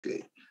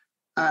Okay.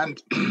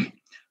 And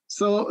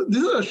so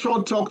this is a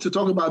short talk to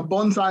talk about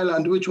Bunce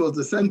Island, which was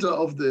the center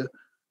of the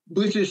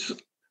British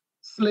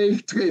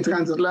slave trade,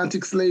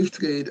 transatlantic slave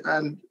trade,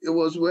 and it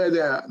was where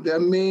their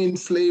main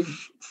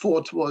slave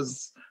fort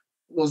was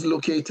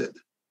located.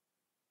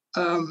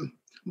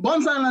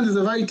 Bunce Island is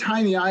a very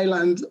tiny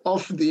island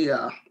off in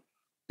the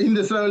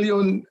Sierra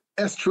Leone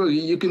estuary.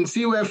 You can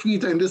see where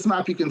Freetown, in this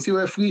map, you can see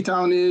where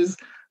Freetown is,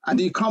 and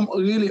you come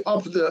really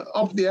up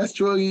the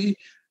estuary.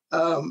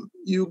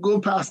 You go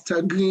past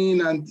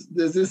Green, and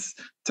there's this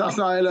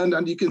Tassa Island,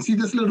 and you can see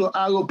this little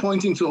arrow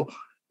pointing to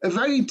a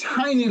very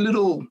tiny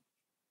little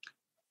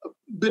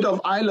bit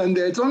of island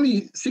there. It's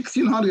only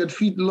 1,600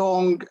 feet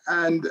long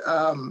and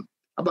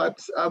about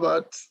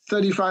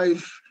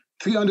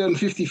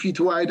 350 feet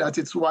wide at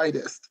its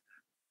widest.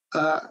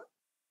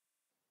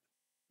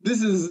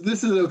 This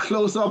is a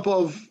close-up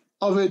of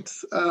it.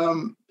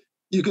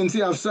 You can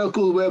see I've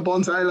circled where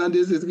Bunce Island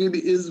is. It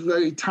really is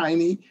very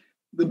tiny.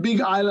 The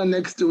big island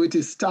next to it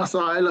is Tassa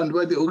Island,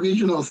 where the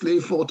original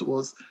slave fort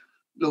was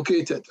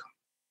located.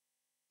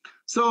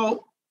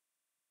 So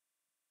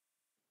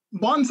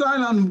Bunce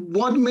Island,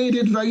 what made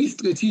it very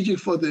strategic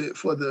for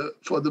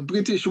the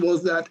British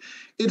was that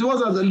it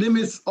was at the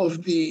limits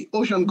of the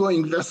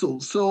ocean-going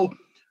vessels. So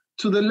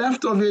to the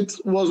left of it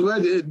was where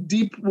the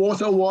deep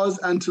water was,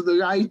 and to the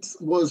right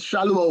was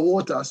shallower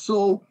water.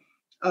 So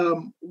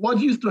what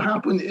used to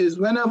happen is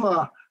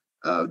whenever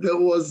there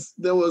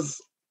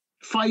was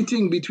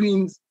fighting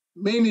between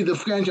mainly the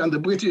French and the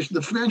British,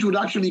 the French would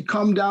actually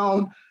come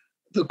down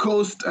the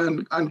coast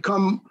and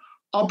come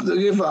up the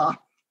river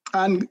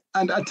and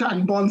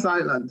attack Bunce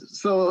Island.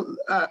 So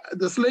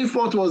the slave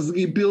fort was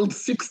rebuilt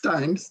 6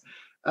 times,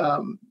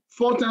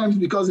 4 times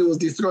because it was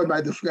destroyed by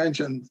the French,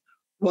 and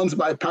once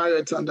by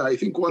pirates, and I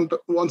think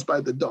once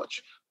by the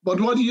Dutch. But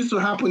what used to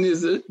happen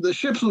is the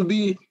ships would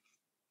be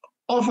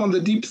off on the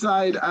deep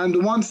side,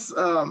 and once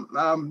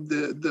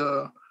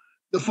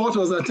the fort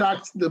was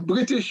attacked, the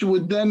British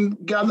would then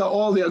gather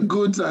all their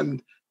goods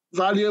and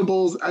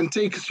valuables and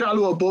take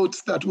shallower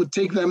boats that would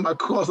take them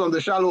across on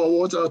the shallower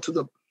water to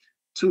the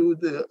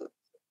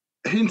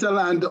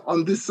hinterland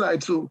on this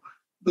side, to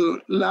the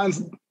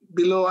lands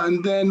below.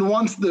 And then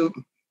once the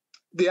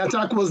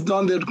attack was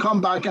done, they'd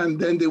come back and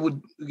then they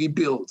would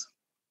rebuild.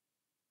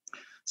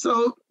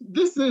 So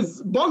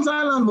Bunce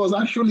Island was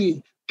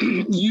actually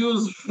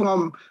used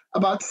from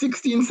about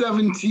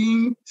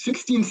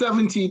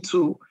 1670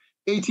 to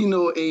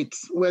 1808,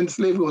 when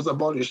slavery was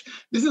abolished.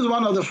 This is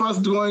one of the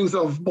first drawings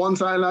of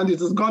Bunce Island. It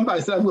has gone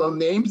by several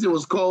names. It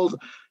was called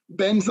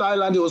Bunce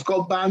Island, it was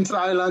called Bunce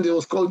Island, it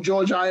was called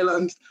George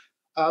Island.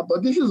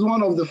 But this is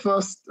one of the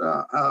first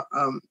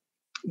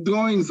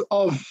drawings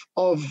of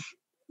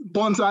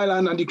Bunce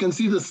Island, and you can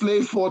see the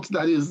slave fort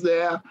that is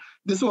there.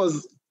 This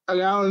was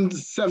around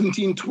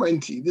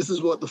 1720. This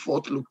is what the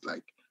fort looked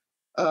like.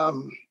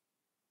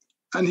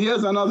 And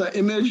here's another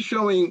image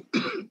showing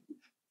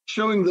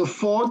the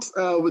fort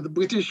with the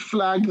British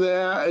flag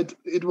there.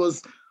 It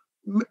was,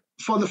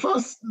 for the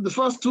first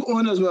 2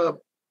 owners were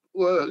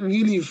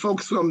really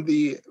folks from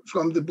the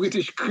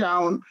British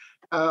Crown,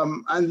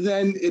 and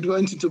then it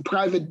went into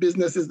private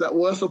businesses that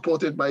were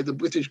supported by the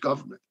British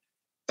government.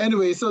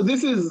 Anyway, so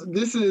this is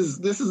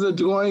a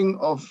drawing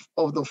of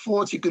the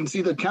fort. You can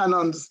see the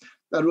cannons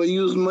that were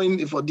used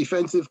mainly for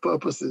defensive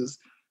purposes.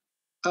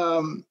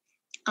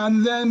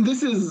 And then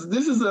this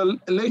is a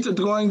later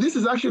drawing. This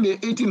is actually an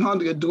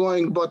 1800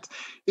 drawing, but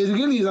it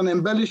really is an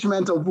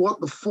embellishment of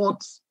what the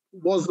fort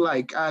was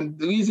like. And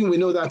the reason we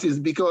know that is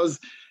because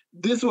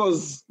this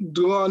was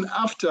drawn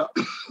after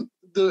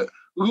the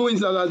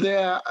ruins that are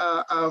there,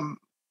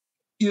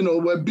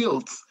 were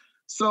built.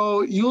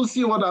 So you'll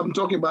see what I'm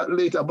talking about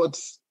later.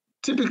 But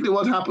typically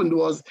what happened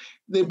was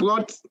they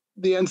brought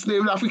the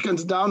enslaved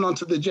Africans down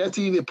onto the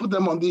jetty. They put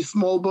them on these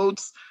small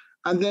boats,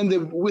 and then they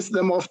whisked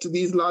them off to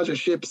these larger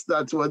ships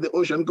that were the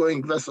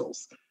ocean-going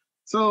vessels.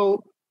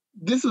 So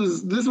this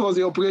was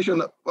the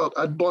operation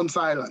at Bunce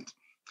Island.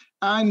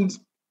 And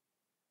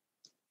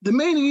the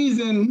main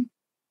reason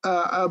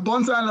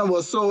Bunce Island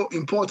was so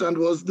important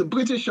was the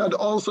British had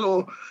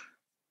also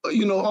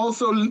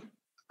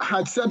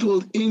had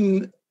settled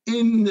in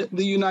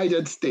the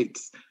United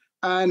States,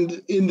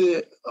 and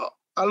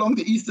along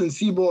the eastern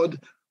seaboard.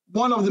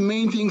 One of the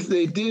main things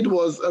they did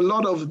was a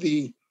lot of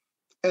the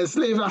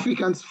enslaved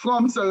Africans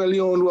from Sierra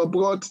Leone were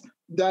brought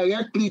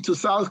directly to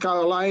South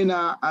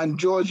Carolina and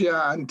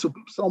Georgia and to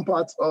some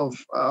parts of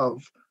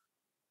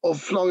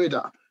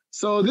Florida.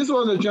 So this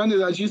was a journey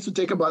that used to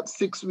take about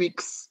 6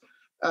 weeks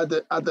at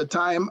the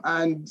time.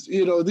 And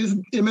this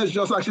image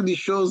just actually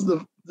shows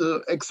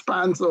the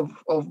expanse of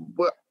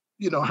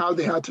how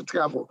they had to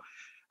travel.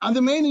 And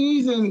the main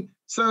reason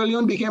Sierra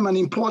Leone became an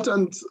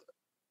important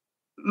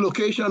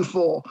location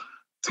for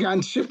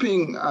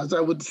transshipping, as I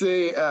would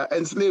say,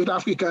 enslaved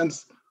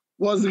Africans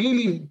was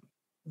really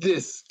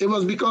this. It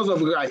was because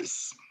of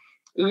rice.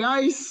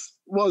 Rice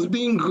was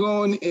being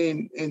grown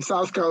in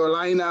South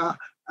Carolina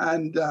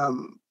and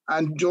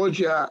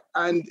Georgia,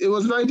 and it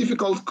was a very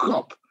difficult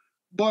crop.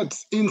 But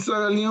in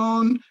Sierra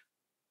Leone,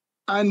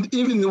 And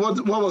even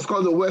what was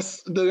called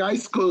the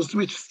rice coast,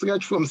 which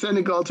stretched from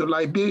Senegal to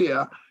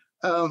Liberia,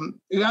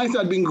 rice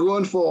had been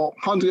grown for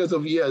hundreds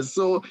of years.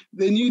 So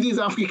these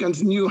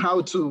Africans knew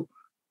how to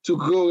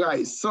grow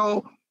rice.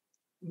 So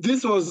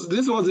this was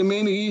the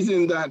main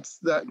reason that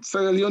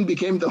Sierra Leone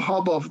became the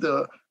hub of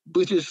the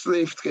British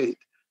slave trade.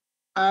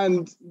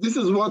 And this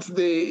is what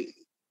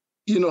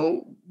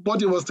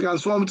but it was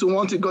transformed to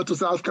once it got to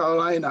South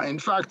Carolina. In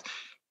fact,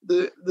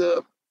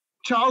 the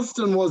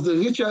Charleston was the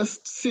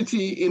richest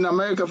city in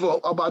America for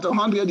about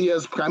 100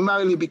 years,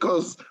 primarily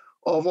because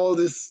of all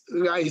this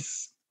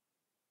rice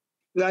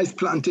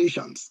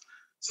plantations.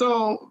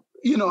 So,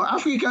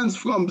 Africans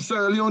from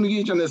Sierra Leone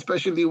region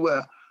especially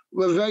were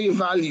very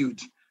valued.